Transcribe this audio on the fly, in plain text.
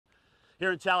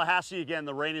Here in Tallahassee, again,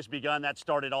 the rain has begun. That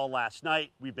started all last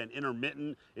night. We've been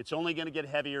intermittent. It's only going to get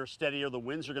heavier, steadier. The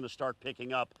winds are going to start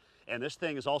picking up, and this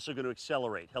thing is also going to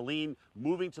accelerate. Helene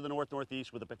moving to the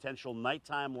north-northeast with a potential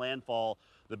nighttime landfall.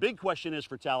 The big question is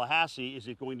for Tallahassee, is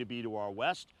it going to be to our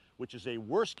west, which is a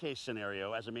worst-case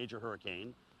scenario as a major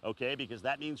hurricane, okay, because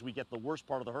that means we get the worst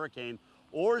part of the hurricane,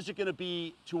 or is it going to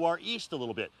be to our east a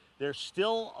little bit? There's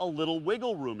still a little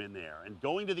wiggle room in there, and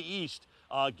going to the east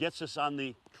gets us on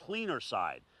the cleaner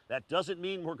side. That doesn't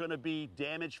mean we're going to be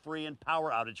damage-free and power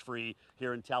outage-free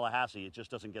here in Tallahassee. It just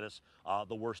doesn't get us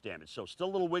the worst damage. So still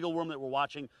a little wiggle room that we're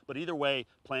watching, but either way,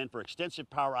 plan for extensive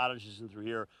power outages in through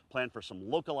here, plan for some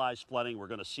localized flooding. We're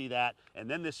going to see that, and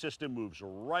then this system moves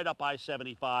right up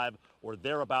I-75 or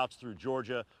thereabouts through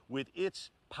Georgia with its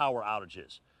power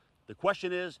outages. The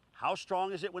question is, how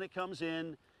strong is it when it comes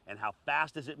in, and how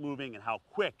fast is it moving, and how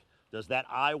quick does that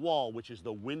eye wall, which is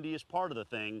the windiest part of the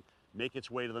thing, make its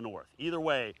way to the north? Either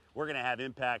way, we're going to have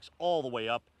impacts all the way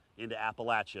up into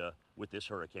Appalachia with this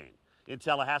hurricane. In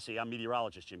Tallahassee, I'm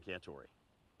meteorologist Jim Cantore.